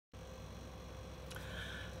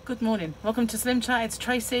Good morning. Welcome to SlimChat. It's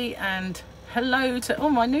Tracy, and hello to all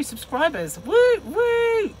my new subscribers. Woo,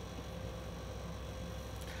 woo!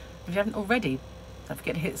 If you haven't already, don't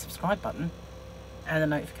forget to hit the subscribe button and the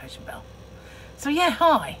notification bell. So yeah,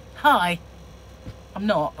 hi. I'm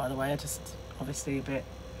not, by the way. I just obviously a bit.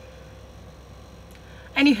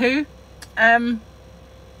 Anywho,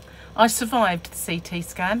 I survived the CT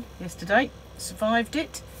scan yesterday. Survived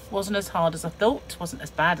it. Wasn't as hard as I thought. Wasn't as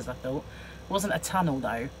bad as I thought. Wasn't a tunnel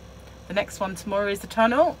though. The next one tomorrow is the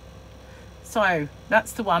tunnel. So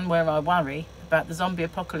that's the one where I worry about the zombie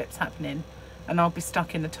apocalypse happening and I'll be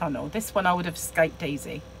stuck in the tunnel. This one I would have escaped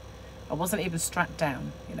easy. I wasn't even strapped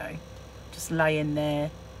down, you know, just laying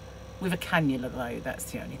there with a cannula though.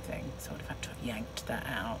 That's the only thing. So I would have had to have yanked that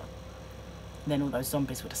out. And then all those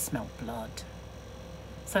zombies would have smelled blood.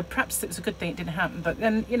 So perhaps it was a good thing it didn't happen. But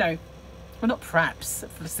then, you know, well, not perhaps,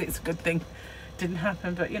 it's a good thing it didn't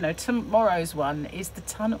happen. But, you know, tomorrow's one is the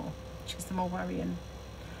tunnel, which is the more worrying.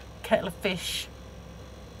 Kettle of fish.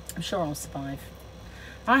 I'm sure I'll survive.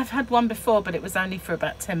 I've had one before, but it was only for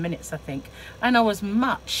about 10 minutes, I think. And I was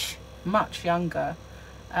much younger.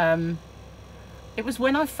 It was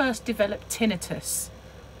when I first developed tinnitus.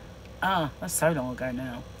 That's so long ago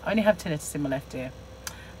now. I only have tinnitus in my left ear.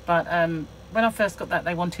 But when I first got that,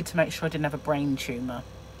 they wanted to make sure I didn't have a brain tumour.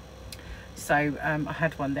 So I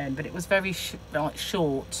had one then, but it was very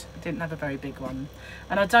short. I didn't have a very big one.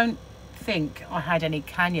 And I don't think I had any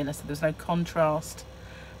cannula, so there's no contrast.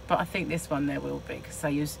 But I think this one there will be, because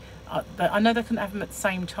they use... I know they couldn't have them at the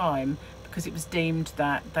same time because it was deemed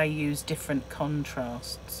that they use different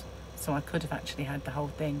contrasts. So I could have actually had the whole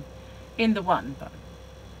thing in the one, but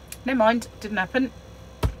never mind, didn't happen.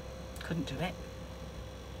 Couldn't do it.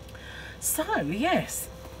 So, yes,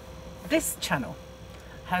 this channel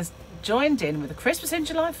has joined in with the Christmas in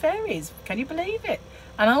July fairies. Can you believe it?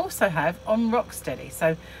 And I also have on Rocksteady.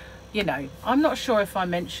 So, you know, I'm not sure if I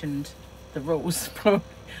mentioned the rules.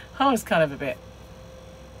 I was kind of a bit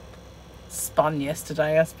spun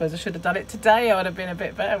yesterday. I suppose I should have done it today. I would have been a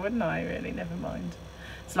bit better, wouldn't I? Really, never mind.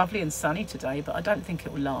 It's lovely and sunny today, but I don't think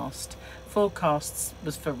it will last. Forecasts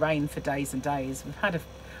was for rain for days and days. I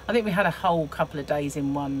think we had a whole couple of days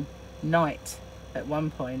in one night at one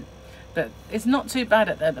point. But it's not too bad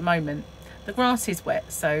at the moment. The grass is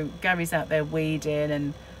wet, so Gary's out there weeding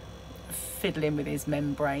and fiddling with his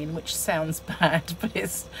membrane, which sounds bad, but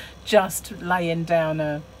it's just laying down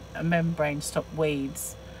a membrane to stop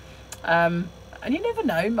weeds. And you never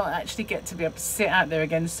know, might actually get to be able to sit out there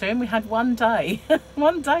again soon. We had one day,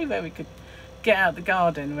 one day where we could get out the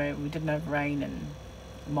garden where we didn't have rain and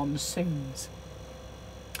monsoons.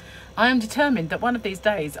 I am determined that one of these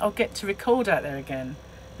days I'll get to record out there again.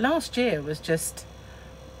 Last year was just,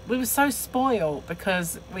 we were so spoiled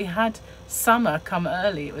because we had summer come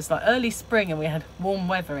early. It was like early spring and we had warm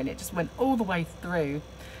weather and it just went all the way through.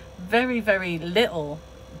 Very little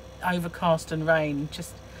overcast and rain.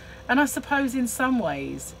 And I suppose in some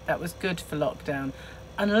ways that was good for lockdown,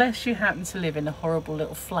 unless you happen to live in a horrible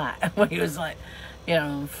little flat where it was like, you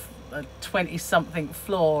know, a 20-something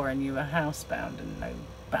floor and you were housebound and no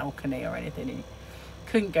balcony or anything. And you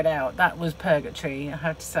couldn't get out. That was purgatory, I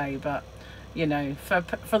have to say. But you know,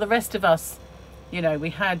 for the rest of us, you know, we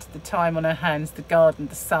had the time on our hands, the garden,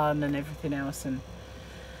 the sun and everything else, and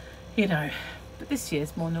you know, but this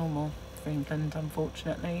year's more normal for England,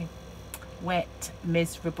 unfortunately. Wet,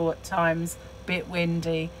 miserable at times, bit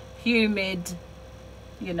windy, humid,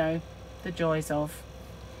 you know, the joys of.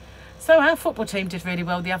 So our football team did really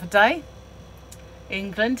well the other day,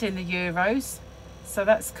 England in the Euros, so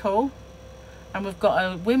that's cool. And we've got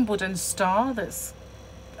a Wimbledon star that's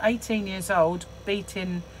 18 years old,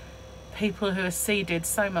 beating people who are seeded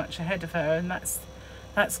so much ahead of her, and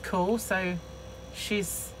that's cool. So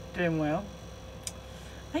she's doing well.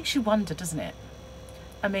 Makes you wonder, doesn't it?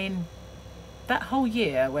 I mean, that whole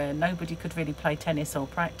year where nobody could really play tennis or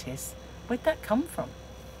practice, where'd that come from?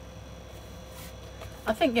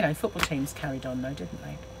 I think, you know, football teams carried on though, didn't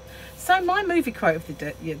they? So my movie quote of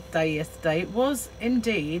the day yesterday was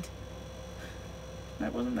indeed... No,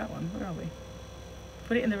 it wasn't that one. Where are we?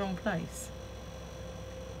 Put it in the wrong place.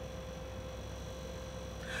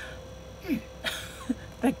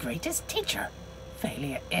 The greatest teacher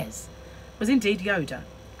failure is. Was indeed Yoda.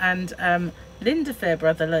 And Linda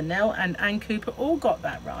Fairbrother, Linnell and Anne Cooper all got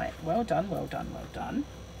that right. Well done, well done, well done.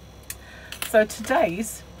 So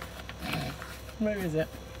today's... Where is it?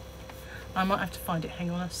 I might have to find it. Hang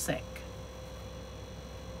on a sec.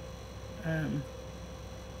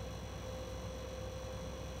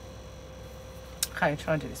 Okay,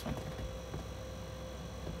 try and do this one.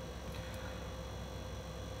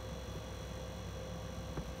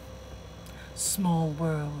 small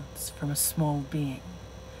words from a small being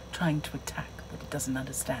trying to attack what it doesn't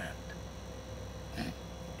understand. I'm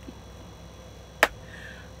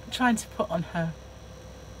trying to put on her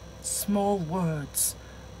small words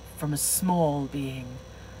from a small being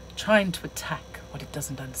trying to attack what it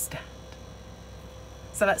doesn't understand.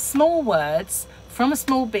 So that's small words from a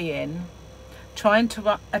small being trying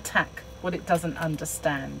to attack what it doesn't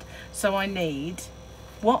understand. So I need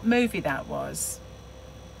what movie that was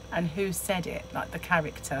and who said it, like the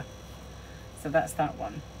character. So that's that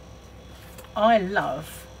one. I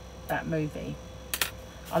love that movie.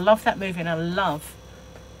 I love that movie, and I love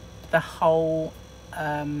the whole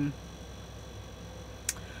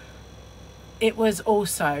it was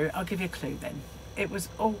also, I'll give you a clue then, it was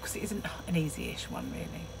all, because it isn't an easy-ish one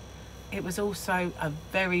really, it was also a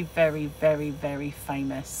very, very, very, very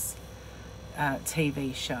famous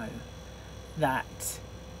TV show that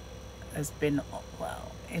has been,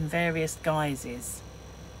 well, in various guises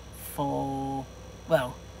for,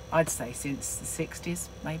 well, I'd say since the 60s,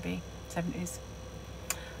 maybe 70s,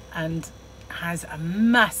 and has a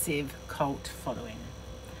massive cult following.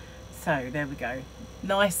 So there we go,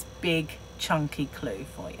 nice big chunky clue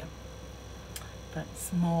for you, but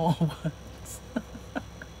small words.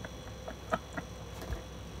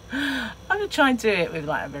 I'm gonna try and do it with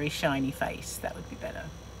like a very shiny face. That would be better.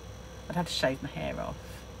 I'd have to shave my hair off.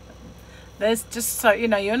 There's just, so you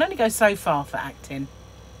know, you can only go so far for acting,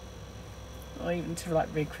 or even to like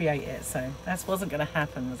recreate it. So that wasn't going to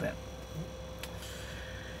happen, was it?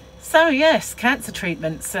 So yes, cancer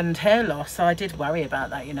treatments and hair loss. So I did worry about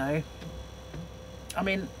that, you know. I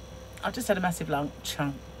mean, I just had a massive long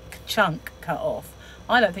chunk cut off.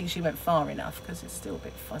 I don't think she went far enough because it's still a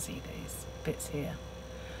bit fuzzy, these bits here.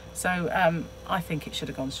 So I think it should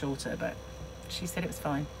have gone shorter, but she said it was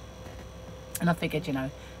fine. And I figured, you know,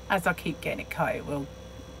 as I keep getting it cut, it will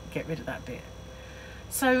get rid of that bit.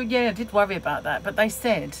 So yeah, I did worry about that, but they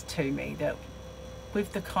said to me that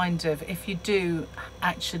with the kind of, if you do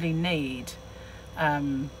actually need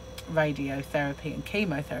radiotherapy and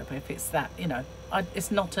chemotherapy, if it's that, you know,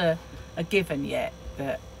 it's not a given yet,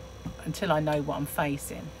 that until I know what I'm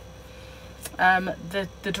facing, the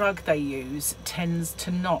drug they use tends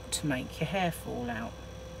to not make your hair fall out.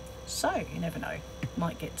 So you never know,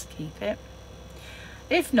 might get to keep it.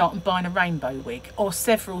 If not, I'm buying a rainbow wig, or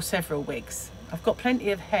several wigs. I've got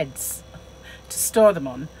plenty of heads to store them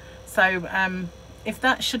on. So if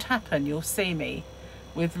that should happen, you'll see me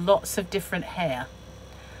with lots of different hair.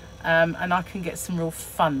 And I can get some real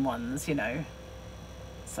fun ones, you know.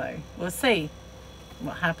 So we'll see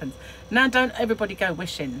what happens. Now, don't everybody go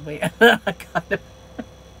wishing. I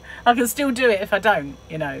can still do it if I don't,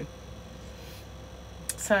 you know.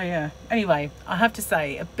 So yeah, anyway, I have to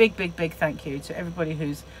say a big thank you to everybody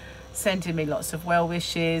who's sending me lots of well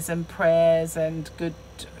wishes and prayers and good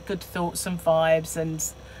thoughts and vibes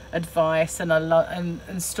and advice and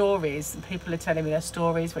and stories. And people are telling me their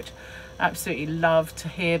stories, which I absolutely love to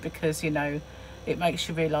hear, because, you know, it makes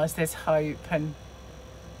you realise there's hope, and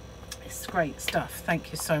it's great stuff.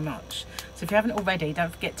 Thank you so much. So if you haven't already,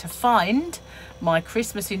 don't forget to find my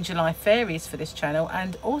Christmas in July fairies for this channel,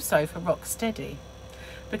 and also for Rocksteady,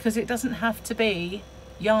 because it doesn't have to be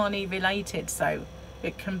yarny related, so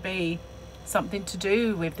it can be something to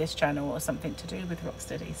do with this channel or something to do with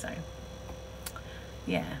Rocksteady. So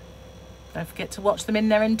yeah, don't forget to watch them in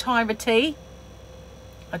their entirety.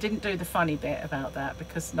 I didn't do the funny bit about that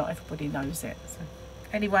because not everybody knows it. So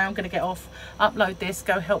anyway, I'm going to get off, upload this,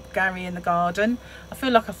 go help Gary in the garden. I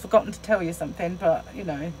feel like I've forgotten to tell you something, but you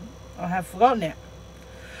know, I have forgotten it.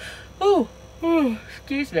 Oh,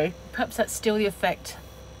 excuse me. Perhaps that's still the effect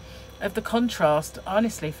of the contrast. I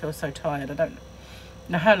honestly feel so tired. I don't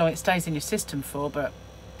know how long it stays in your system for, but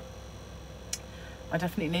I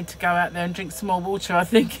definitely need to go out there and drink some more water, I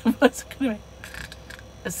think. I'm going to be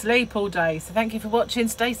asleep all day. So thank you for watching.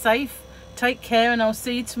 Stay safe, take care, and I'll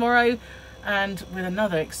see you tomorrow, and with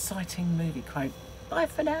another exciting movie quote. Bye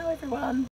for now, everyone.